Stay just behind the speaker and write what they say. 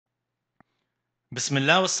بسم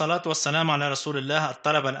الله والصلاة والسلام على رسول الله.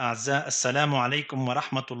 الطلبة الأعزاء، السلام عليكم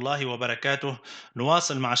ورحمة الله وبركاته.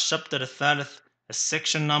 نواصل مع الشابتر الثالث،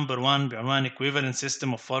 السكشن نمبر 1 بعنوان Equivalent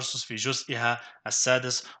System of Forces في جزئها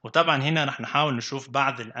السادس. وطبعا هنا رح نحاول نشوف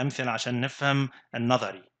بعض الأمثلة عشان نفهم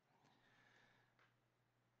النظري.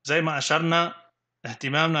 زي ما أشرنا،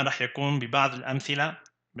 اهتمامنا رح يكون ببعض الأمثلة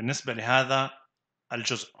بالنسبة لهذا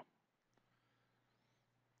الجزء.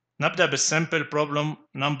 نبدأ بالسمبل بروبلم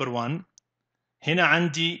نمبر 1. هنا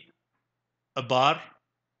عندي بار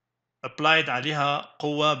applied عليها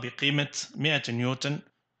قوة بقيمة 100 نيوتن.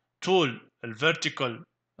 طول الفيرتيكال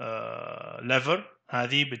ليفر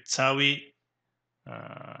هذه بتساوي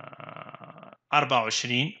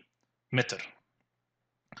 24 متر.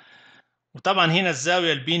 وطبعا هنا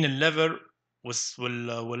الزاوية بين الليفر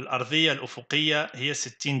والأرضية الأفقية هي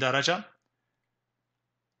 60 درجة.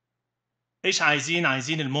 إيش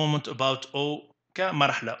عايزين المومنت about O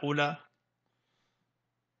كمرحلة أولى.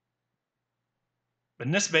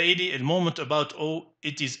 بالنسبة إلي المومنت about O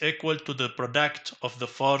it is equal to the product of the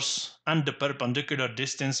force and the perpendicular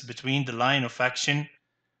distance between the line of action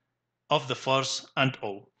of the force and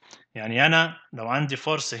O. يعني أنا لو عندي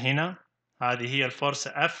فرصة هنا، هذه هي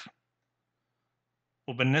الفرصة F،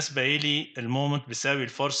 وبالنسبة إلي المومنت بيساوي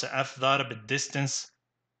الفرصة F ضارب الديستنس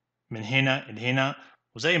من هنا لهنا.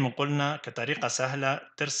 وزي ما قلنا كطريقة سهلة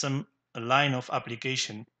ترسم اللاين اوف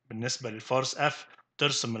ابليكيشن بالنسبة للفورس F،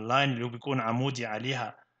 ترسم اللاين اللي هو بيكون عمودي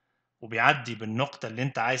عليها وبيعدي بالنقطة اللي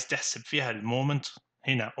انت عايز تحسب فيها المومنت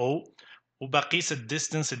هنا O، وبقيس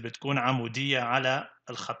الديستنس اللي بتكون عمودية على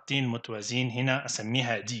الخطين المتوازيين هنا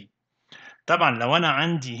أسميها دي. طبعا لو أنا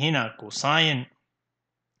عندي هنا كوساين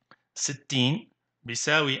 60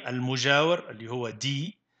 بيساوي المجاور اللي هو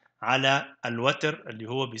دي على الوتر اللي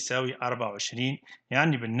هو بيساوي 24،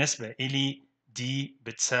 يعني بالنسبة إلي دي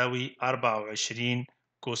بتساوي 24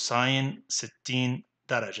 كوساين 60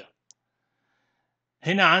 درجة.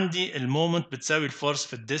 هنا عندي المومنت بتساوي الفورس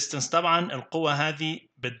في الديستنس. طبعا القوة هذه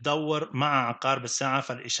بتدور مع عقارب الساعة،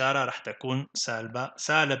 فالإشارة راح تكون سالبة،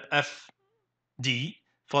 سالب اف دي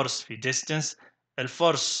فورس في ديستنس.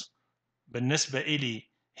 الفورس بالنسبة إلي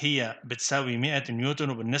هي بتساوي 100 نيوتن،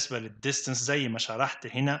 وبالنسبة للديستنس زي ما شرحت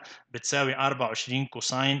هنا بتساوي 24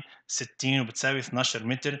 كوساين 60 وبتساوي 12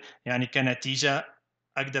 متر. يعني كنتيجة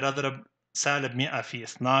أقدر أضرب سالب 100 في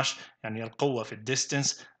 12، يعني القوة في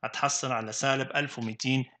الديستنس أتحصل على سالب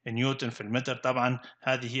 1200 نيوتن في المتر. طبعا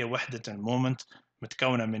هذه هي وحدة المومنت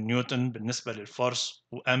متكونة من نيوتن بالنسبة للفورس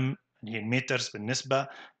وأم اللي هي المترز بالنسبة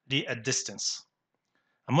للديستنس.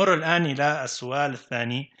 أمر الآن إلى السؤال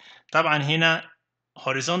الثاني. طبعا هنا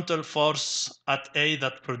horizontal force at A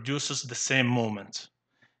that produces the same moment.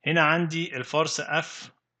 هنا عندي الفرصة F،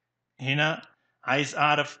 هنا عايز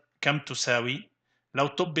أعرف كم تساوي لو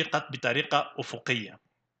طبقت بطريقة أفقية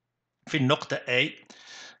في النقطة A.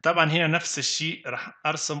 طبعا هنا نفس الشيء راح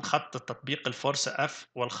أرسم خط تطبيق الفرصة F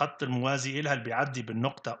والخط الموازي لها اللي بيعدي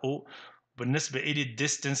بالنقطة O. بالنسبة إلي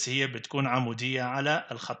الديستنس هي بتكون عمودية على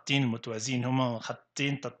الخطين المتوازيين، هما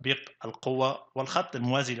خطين تطبيق القوة، والخط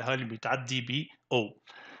الموازي لها اللي بيتعدي ب O.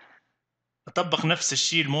 أطبق نفس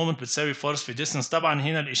الشيء، المومنت بتساوي فورس في ديستنس. طبعا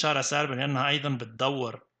هنا الإشارة سالبة لأنها أيضا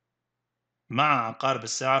بتدور مع عقارب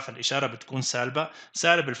الساعة، فالإشارة بتكون سالبة.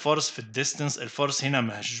 سالب الفورس في الديستنس، الفورس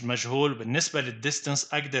هنا مجهول. بالنسبة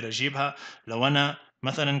للديستنس أقدر أجيبها لو أنا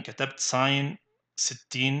مثلا كتبت ساين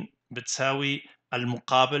 60 بتساوي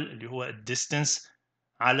المقابل اللي هو الديستنس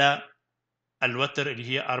على الوتر اللي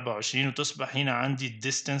هي 24، وتصبح هنا عندي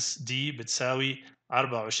الديستنس دي بتساوي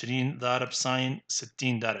 24 ضارب ساين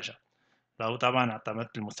 60 درجة. لو طبعا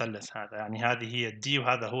اعتمدت المثلث هذا، يعني هذه هي الدي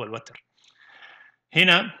وهذا هو الوتر.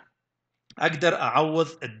 هنا اقدر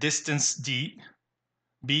اعوض الديستنس دي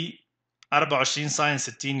ب 24 ساين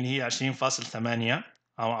 60 اللي هي 20.8،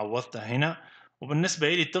 او عوضتها هنا. وبالنسبه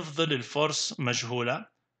لي تفضل الفورس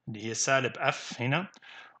مجهوله اللي هي سالب اف هنا،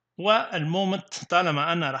 والمومنت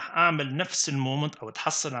طالما انا راح اعمل نفس المومنت او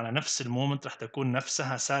اتحصل على نفس المومنت راح تكون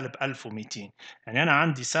نفسها سالب 1200. يعني انا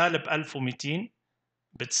عندي سالب 1200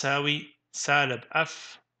 بتساوي سالب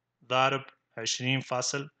اف ضارب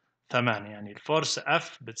 20.8، يعني الفورس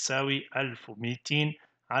اف بتساوي 1200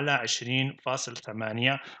 على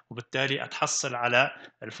 20.8، وبالتالي اتحصل على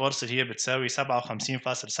الفورس اللي هي بتساوي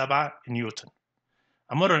 57.7 نيوتن.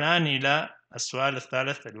 امر الان الى السؤال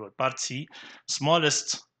الثالث اللي هو البارت سي.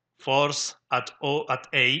 smallest force at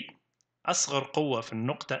A، اصغر قوة في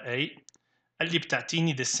النقطة A اللي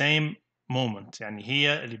بتعطيني the same moment، يعني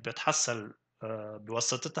هي اللي بتحصل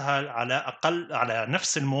بواسطتها على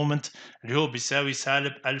نفس المومنت اللي هو بيساوي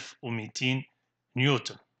سالب 1200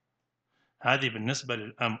 نيوتن. هذه بالنسبة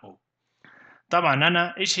للام او. طبعا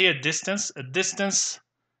انا ايش هي الديستنس؟ الديستنس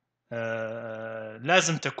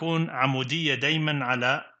لازم تكون عمودية دايما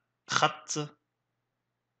على خط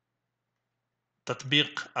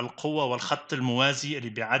تطبيق القوة والخط الموازي اللي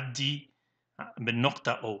بيعدي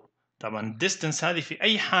بالنقطة O. طبعا الديستنس هذه في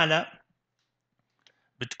أي حالة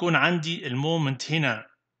بتكون عندي المومنت هنا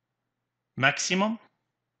ماكسيموم،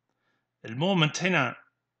 المومنت هنا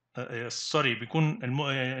سوري بيكون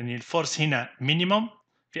يعني الفورس هنا مينيموم،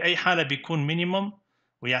 في أي حالة بيكون مينيموم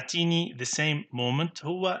ويعطيني the same moment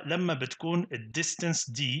هو لما بتكون الديستنس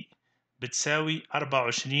دي بتساوي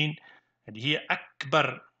 24 اللي هي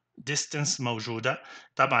أكبر ديستنس موجودة.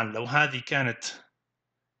 طبعا لو هذه كانت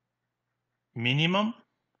مينيموم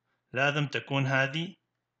لازم تكون هذه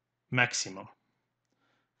ماكسيموم،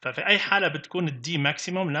 ففي أي حالة بتكون الدي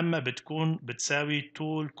ماكسيموم لما بتكون بتساوي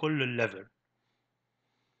طول كل الليفل.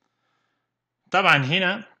 طبعا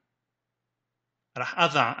هنا راح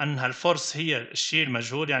أضع أنها الفورس هي الشيء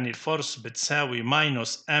المجهول، يعني الفورس بتساوي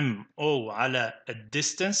ماينوس ام او على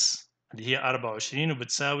الديستنس اللي هي 24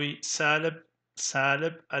 وبتساوي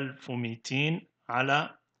سالب 1200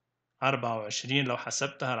 على 24. لو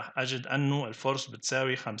حسبتها راح أجد أنه الفورس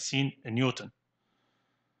بتساوي 50 نيوتن.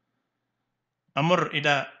 أمر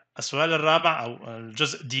إلى السؤال الرابع أو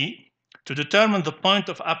الجزء دي. To determine the point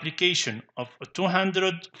of application of a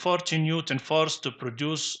 240 Newton force to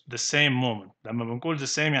produce the same moment. لما بنقول the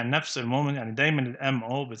same يعني نفس المومنت، يعني دايما ال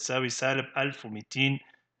MO بتساوي سالب 1200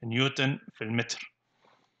 نيوتن في المتر.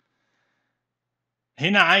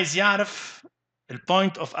 هنا عايز يعرف ال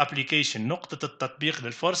point of application، نقطة التطبيق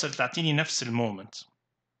للفورس اللي تعطيني نفس المومنت.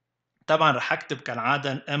 طبعا رح أكتب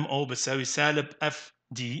كالعادة ال MO بتساوي سالب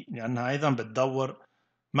FD لأنها أيضا بتدور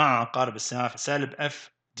مع عقارب الساعة في سالب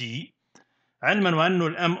FD، علما وأنه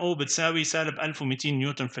الام او بتساوي سالب 1200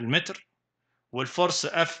 نيوتن في المتر، والفورس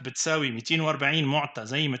اف بتساوي 240 معطى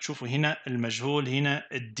زي ما تشوفوا هنا المجهول هنا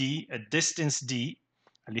الدي الديستنس دي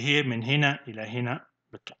اللي هي من هنا إلى هنا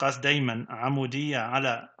بتقاس دايما عمودية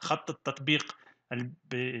على خط التطبيق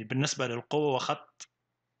بالنسبة للقوة وخط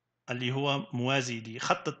اللي هو موازي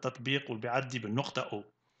لخط التطبيق واللي بيعدي بالنقطة O.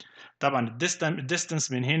 طبعا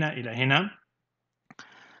الديستنس من هنا إلى هنا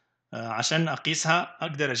عشان أقيسها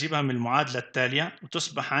أقدر أجيبها من المعادلة التالية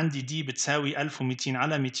وتصبح عندي دي بتساوي 1200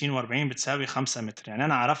 على 240 بتساوي 5 متر، يعني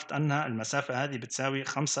أنا عرفت أن المسافة هذه بتساوي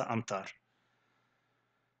 5 أمتار،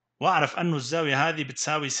 وأعرف أنه الزاوية هذه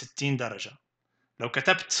بتساوي 60 درجة. لو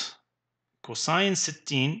كتبت كوساين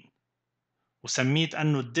 60 وسميت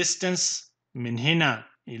أنه الديستنس من هنا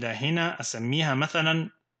إلى هنا أسميها مثلا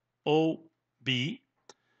OB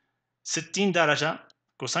 60 درجة،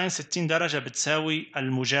 كوساين 60 درجة بتساوي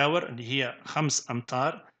المجاور اللي هي 5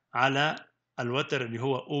 أمتار على الوتر اللي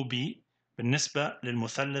هو OB بالنسبة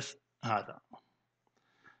للمثلث هذا.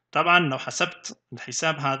 طبعا لو حسبت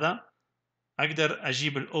الحساب هذا أقدر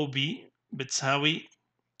أجيب ال OB بتساوي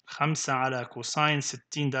 5 على كوساين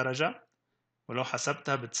 60 درجة، ولو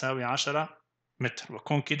حسبتها بتساوي 10 متر،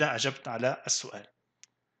 وكون كده أجبت على السؤال.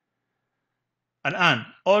 الآن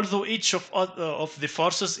although each of the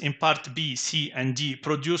forces in part B, C and D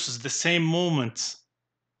produces the same moment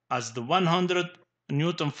as the 100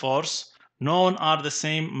 Newton force, none are the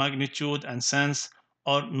same magnitude and sense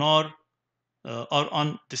or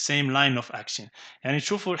on the same line of action. يعني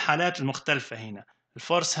تشوفوا الحالات المختلفة هنا،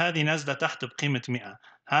 الفورس هذه نازلة تحت بقيمة 100،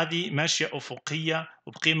 هذه ماشية أفقية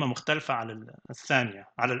وبقيمة مختلفة على الثانية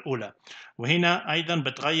على الأولى، وهنا أيضا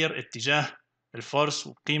بتغير اتجاه الفورس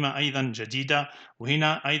وقيمة أيضا جديدة،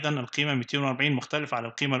 وهنا أيضا القيمة 240 مختلفة على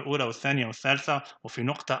القيمة الأولى والثانية والثالثة وفي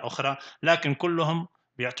نقطة أخرى، لكن كلهم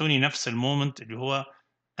بيعطوني نفس المومنت اللي هو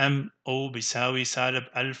MO بيساوي سالب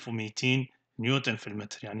 1200 نيوتن في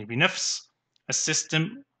المتر. يعني بنفس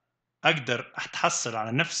السيستم أقدر أتحصل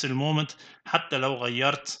على نفس المومنت حتى لو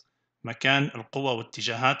غيرت مكان القوة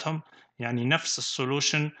واتجاهاتهم، يعني نفس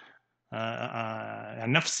السولوشن،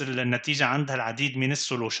 يعني نفس النتيجة عندها العديد من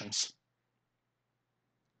السولوشنز.